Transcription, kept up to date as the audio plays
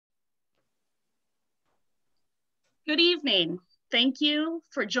Good evening. Thank you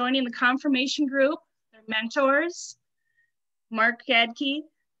for joining the confirmation group, their mentors, Mark Gadke,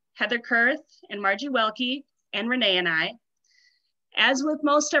 Heather Kurth, and Margie Welke, and Renee and I. As with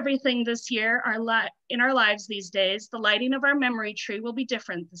most everything this year, in our lives these days, the lighting of our memory tree will be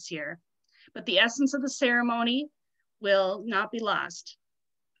different this year, but the essence of the ceremony will not be lost.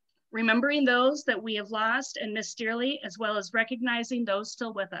 Remembering those that we have lost and missed dearly, as well as recognizing those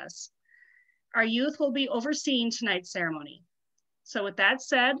still with us. Our youth will be overseeing tonight's ceremony. So with that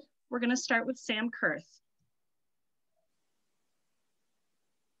said, we're going to start with Sam Kurth.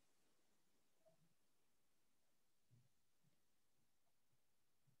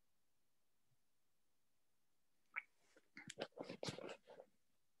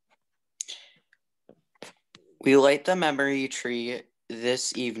 We light the memory tree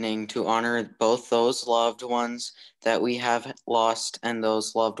this evening to honor both those loved ones that we have lost and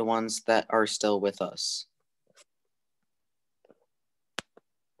those loved ones that are still with us.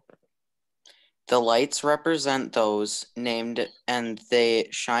 The lights represent those named, and they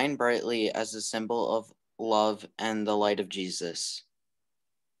shine brightly as a symbol of love and the light of Jesus.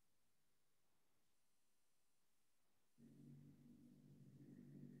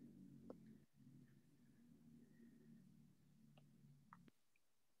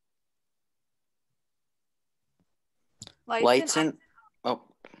 Lights in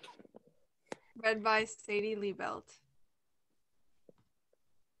Read by Sadie Liebelt.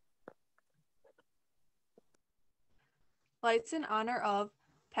 Lights in honor of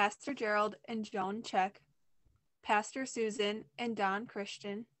Pastor Gerald and Joan Check, Pastor Susan and Don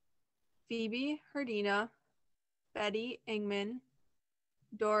Christian, Phoebe Herdina, Betty Ingman,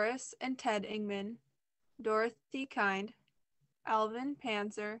 Doris and Ted Ingman, Dorothy Kind, Alvin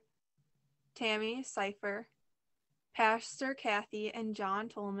Panzer, Tammy Cipher, Pastor Kathy and John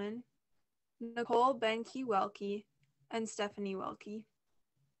Tolman, Nicole Benke Welke, and Stephanie Welke.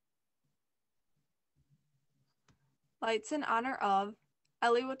 Lights in honor of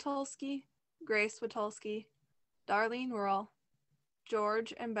Ellie Witulski, Grace Witulski, Darlene Rural,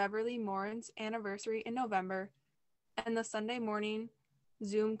 George and Beverly Morin's anniversary in November, and the Sunday morning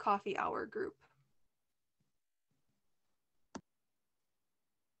Zoom coffee hour group.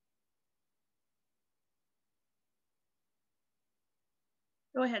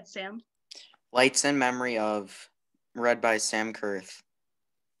 Go ahead, Sam. Lights in memory of, read by Sam Kurth.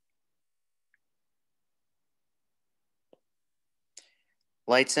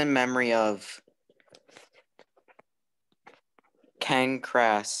 Lights in memory of Ken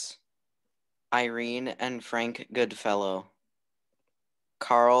Crass, Irene and Frank Goodfellow,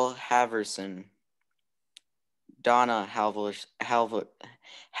 Carl Haverson, Donna Haverson,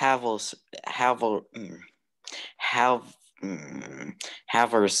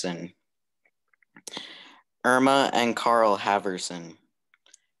 Irma and Carl Haverson,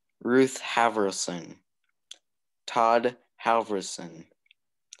 Ruth Haverson, Todd Halverson,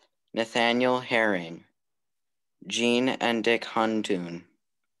 Nathaniel Herring, Jean and Dick Huntoon,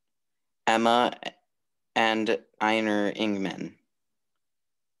 Emma and Einar Ingman.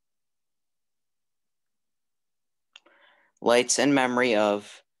 Lights in memory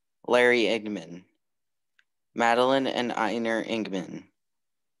of Larry Ingman, Madeline and Einar Ingman,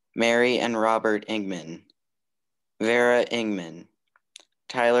 Mary and Robert Ingman, Vera Ingman,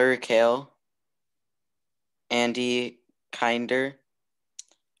 Tyler Kale, Andy Kinder,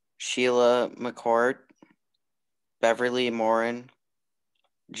 Sheila McCord, Beverly Morin,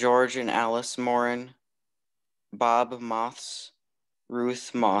 George and Alice Morin, Bob Moths,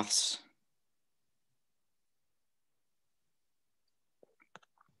 Ruth Moths.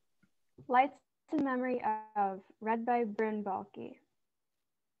 Lights in memory of, read by Bryn Balke.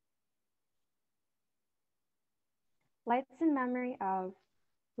 Lights in memory of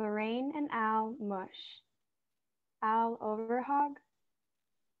Lorraine and Al Mush, Al Overhog,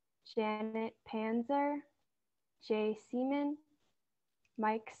 Janet Panzer, Jay Seaman,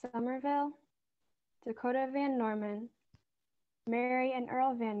 Mike Somerville, Dakota Van Norman, Mary and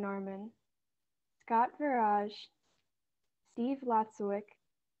Earl Van Norman, Scott Virage, Steve Lotzowick,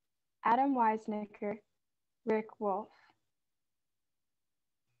 Adam Weisnicker, Rick Wolf.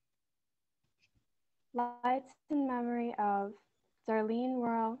 Lights in memory of Darlene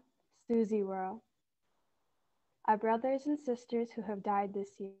Worrell, Susie Worrell, our brothers and sisters who have died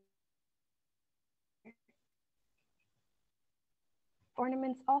this year.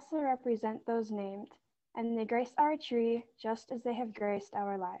 Ornaments also represent those named, and they grace our tree just as they have graced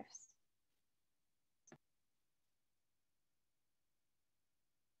our lives.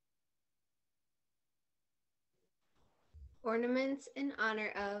 Ornaments in honor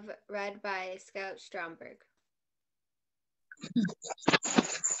of, read by Scout Stromberg.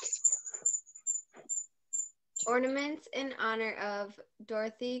 Ornaments in honor of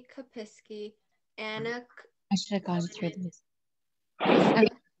Dorothy Kapiski, Anna I should have gone through this.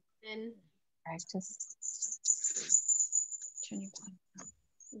 and Practice.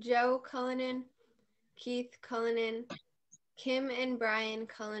 Joe Cullinan, Keith Cullinan, Kim and Brian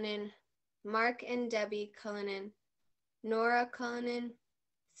Cullinan, Mark and Debbie Cullinan, Nora Cullinan,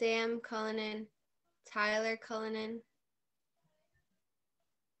 Sam Cullinan, Tyler Cullinan,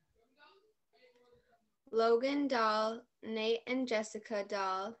 Logan Dahl, Nate and Jessica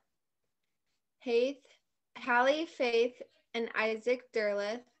Dahl, Hallie Faith and Isaac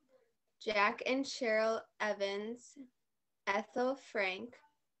Derleth, Jack and Cheryl Evans, Ethel Frank,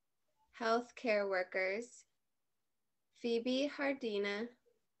 healthcare workers, Phoebe Hardina,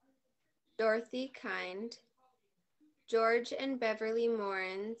 Dorothy Kind, George and Beverly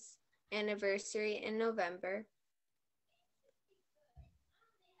Morin's anniversary in November,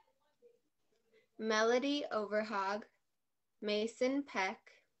 Melody Overhog, Mason Peck,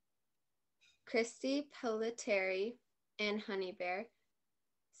 Christy Pelletieri and Honey Bear,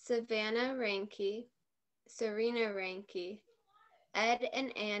 Savannah Ranke, Serena Ranke, Ed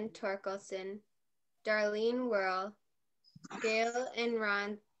and Ann Torkelson, Darlene Whirl, Gail and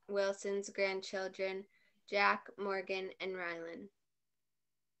Ron Wilson's grandchildren, Jack, Morgan, and Rylan.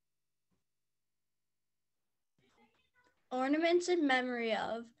 Ornaments in memory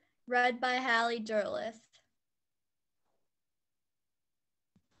of, read by Hallie Derleth.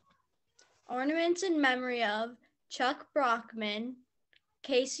 Ornaments in memory of Chuck Brockman,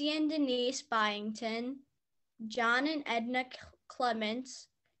 Casey and Denise Byington, John and Edna Clements,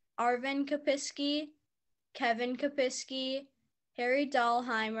 Arvin Kapiski, Kevin Kapiski, Harry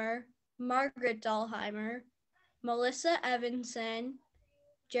Dahlheimer, Margaret Dahlheimer, Melissa Evanson,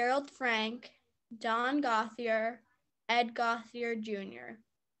 Gerald Frank, Don Gothier, Ed Gothier Jr.,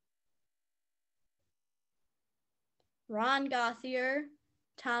 Ron Gothier,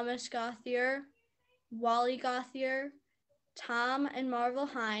 Thomas Gothier, Wally Gothier, Tom and Marvel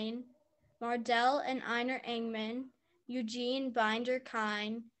Hine, Mardell and Einar Engman, Eugene Binder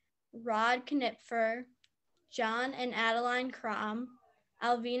Kine, Rod Knipfer, John and Adeline Crom,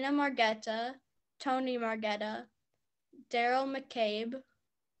 Alvina Margetta, Tony Margetta, Daryl McCabe,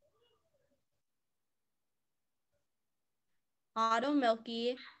 Otto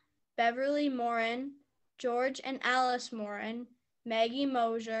Milkey, Beverly Morin, George and Alice Morin, Maggie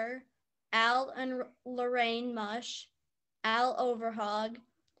Mosier, Al and Lorraine Mush, Al Overhog,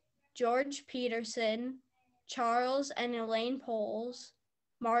 George Peterson, Charles and Elaine Poles,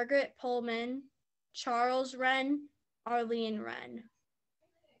 Margaret Pullman, Charles Wren, Arlene Wren.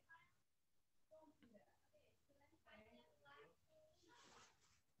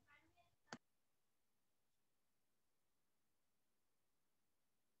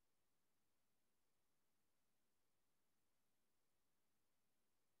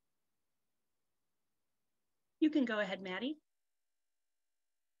 You can go ahead, Maddie.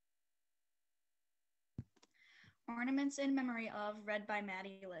 Ornaments in memory of, read by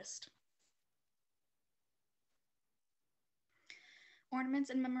Maddie List.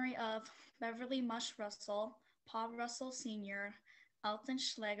 Ornaments in memory of Beverly Mush Russell, Paul Russell Sr., Elton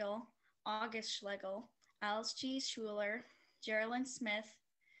Schlegel, August Schlegel, Alice G. Schuler, Geraldine Smith,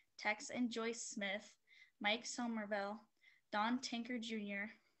 Tex and Joyce Smith, Mike Somerville, Don Tinker Jr.,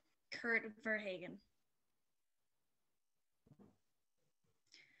 Kurt Verhagen.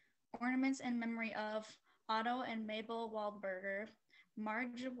 Ornaments in memory of Otto and Mabel Waldberger,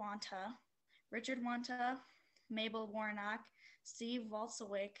 Marge Wanta, Richard Wanta, Mabel Warnock, Steve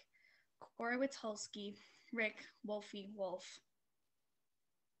Walswick, Corey Witulski, Rick Wolfie Wolf.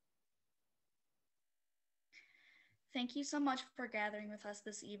 Thank you so much for gathering with us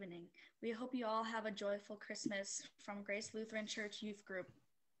this evening. We hope you all have a joyful Christmas from Grace Lutheran Church Youth Group.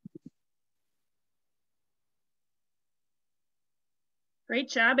 Great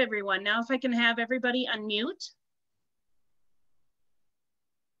job, everyone. Now if I can have everybody unmute.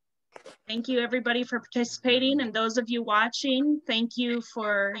 Thank you, everybody, for participating. And those of you watching, thank you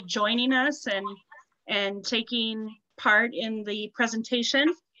for joining us and taking part in the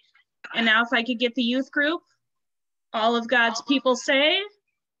presentation. And now if I could get the youth group, all of God's people say,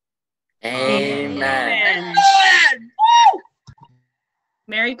 Amen. Amen.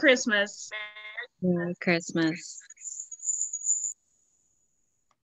 Merry Christmas. Merry Christmas.